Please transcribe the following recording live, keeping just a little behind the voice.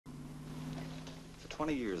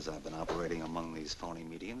20 years I've been operating among these phony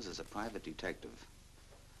mediums as a private detective.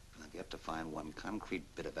 And I've yet to find one concrete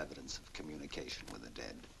bit of evidence of communication with the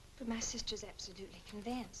dead. But my sister's absolutely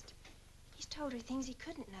convinced. He's told her things he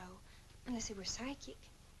couldn't know, unless he were psychic.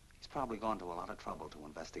 He's probably gone to a lot of trouble to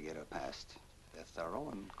investigate her past. They're thorough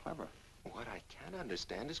and clever. What I can't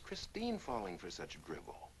understand is Christine falling for such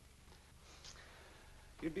drivel.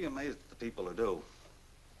 You'd be amazed at the people who do.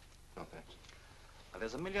 No, thanks. Well,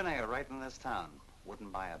 there's a millionaire right in this town.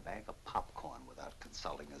 Wouldn't buy a bag of popcorn without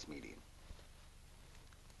consulting his medium.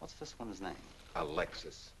 What's this one's name?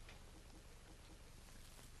 Alexis.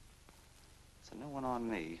 It's a new one on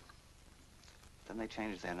me. Then they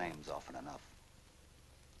change their names often enough.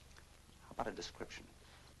 How about a description?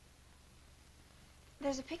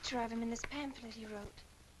 There's a picture of him in this pamphlet he wrote.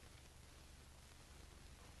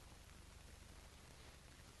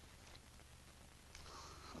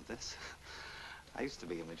 This? I used to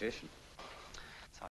be a magician.